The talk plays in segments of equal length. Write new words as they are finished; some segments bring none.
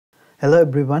Hello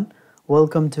everyone,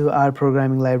 welcome to our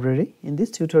programming library. In this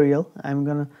tutorial, I'm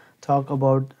going to talk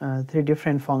about three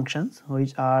different functions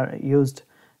which are used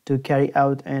to carry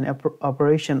out an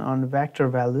operation on vector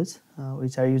values,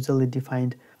 which are usually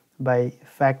defined by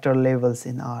factor labels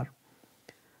in R.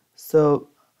 So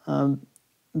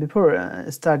before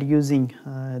start using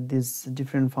this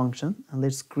different function,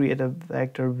 let's create a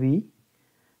vector v.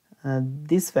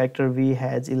 This vector v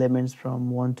has elements from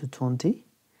 1 to 20.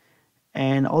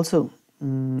 And also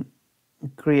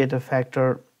create a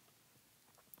factor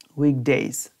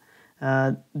weekdays.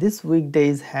 This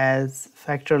weekdays has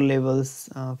factor labels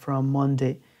from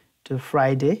Monday to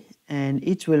Friday, and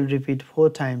each will repeat 4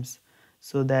 times,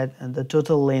 so that the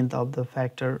total length of the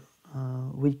factor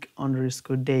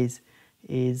week_days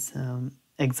is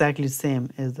exactly same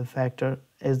as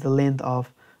the length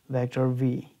of vector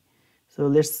v. So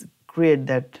let's create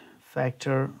that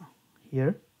factor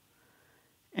here.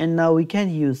 And now we can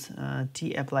use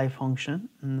tapply function.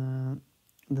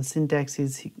 The syntax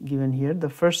is given here. The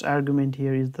first argument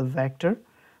here is the vector.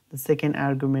 The second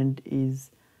argument is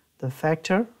the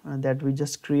factor that we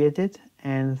just created,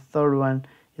 and the third one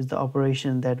is the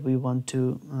operation that we want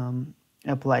to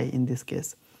apply in this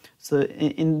case. So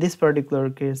in this particular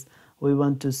case, we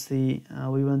want to see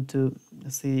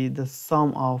the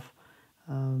sum of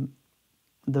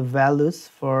the values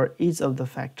for each of the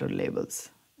factor labels.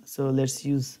 So let's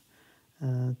use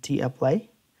tapply.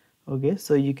 Okay,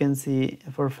 so you can see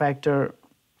for factor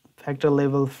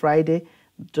label Friday,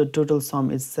 the total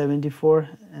sum is 74,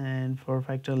 and for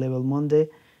factor label Monday,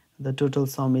 the total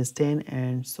sum is 10,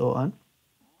 and so on.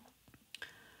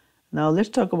 Now let's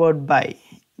talk about by.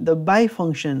 The by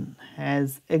function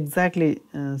has exactly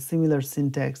similar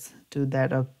syntax to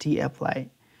that of tapply.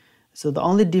 So the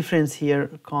only difference here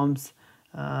comes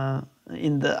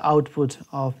in the output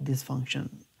of this function.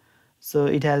 So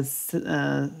it has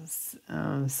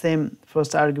same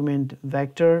first argument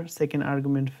vector, second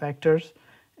argument factors,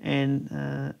 and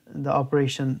the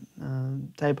operation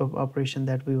type of operation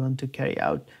that we want to carry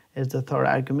out as the third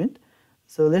argument.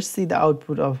 So let's see the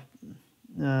output of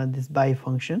this by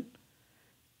function,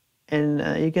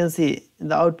 and you can see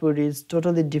the output is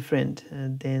totally different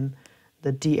than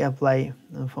the tapply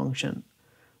function,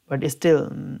 but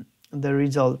still the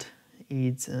result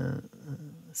is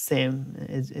same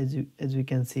as we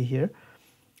can see here.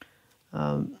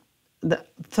 The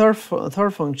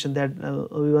third function that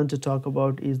we want to talk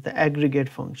about is the aggregate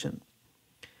function.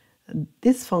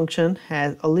 This function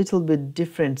has a little bit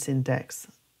different syntax.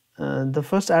 The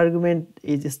first argument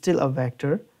is still a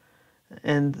vector,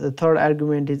 and the third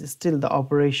argument is still the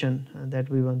operation that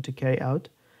we want to carry out,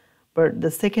 but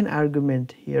the second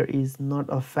argument here is not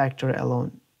a factor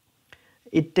alone.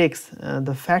 It takes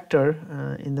the factor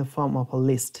in the form of a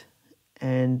list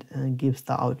and gives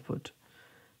the output.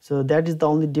 So that is the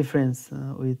only difference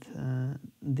with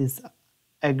this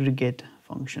aggregate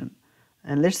function.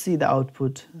 And let's see the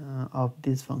output of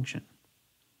this function.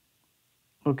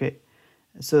 Okay,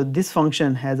 so this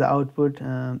function has an output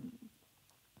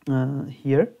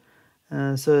here.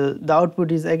 So the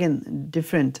output is again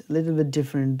different, a little bit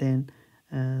different than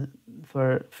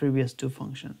for previous two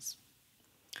functions.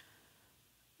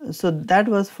 So that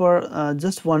was for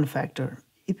just one factor.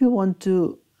 If you want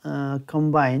to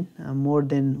combine more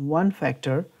than one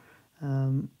factor,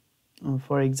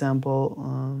 for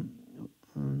example,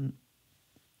 in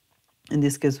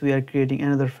this case we are creating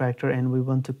another factor and we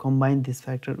want to combine this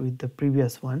factor with the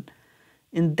previous one.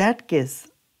 In that case,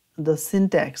 the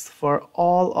syntax for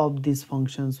all of these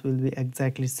functions will be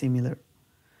exactly similar.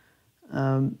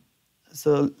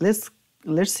 So let's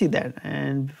see that,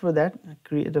 and before that,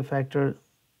 create a factor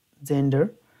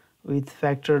gender with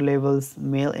factor labels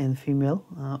male and female,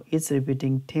 each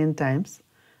repeating 10 times,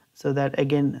 so that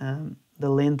again the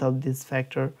length of this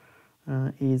factor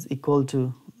is equal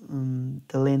to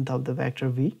the length of the vector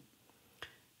v.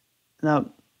 Now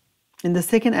in the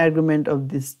second argument of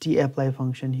this tapply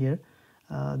function here,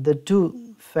 the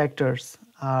two factors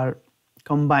are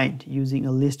combined using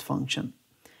a list function,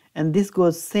 and this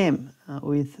goes same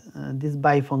with this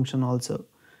by function also.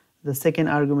 The second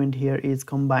argument here is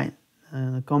combined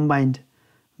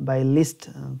by list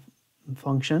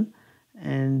function,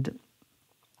 and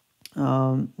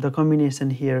the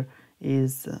combination here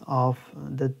is of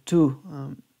the two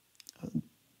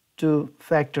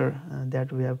factor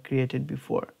that we have created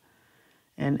before,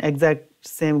 and exact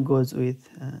same goes with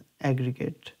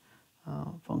aggregate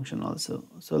function also.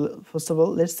 So first of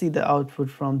all, let's see the output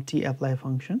from tapply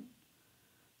function.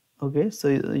 Okay, so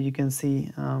you can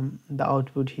see the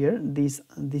output here. This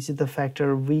is the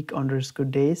factor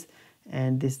week_days,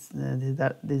 and these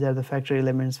are the factor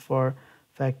elements for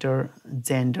factor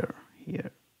gender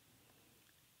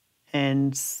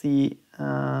and see,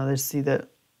 let's see the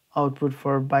output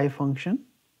for by function.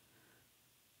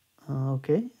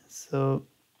 Okay, so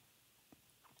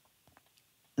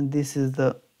this is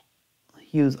the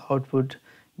huge output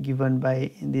given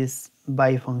by this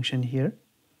by function here.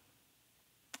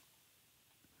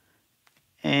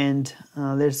 And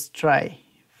let's try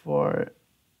for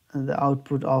the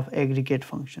output of aggregate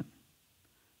function.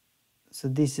 So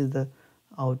this is the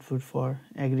output for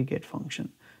aggregate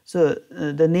function. So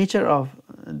the nature of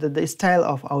the style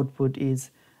of output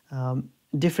is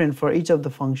different for each of the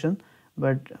function,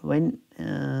 but when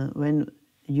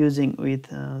using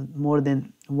with more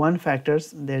than one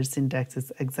factors, their syntax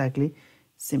is exactly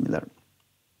similar.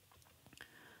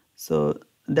 So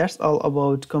that's all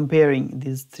about comparing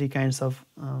these three kinds of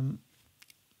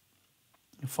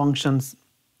functions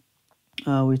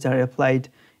which are applied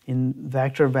in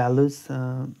vector values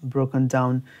broken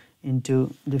down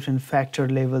into different factor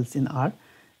levels in R.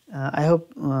 I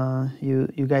hope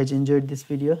you guys enjoyed this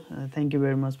video. Thank you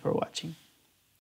very much for watching.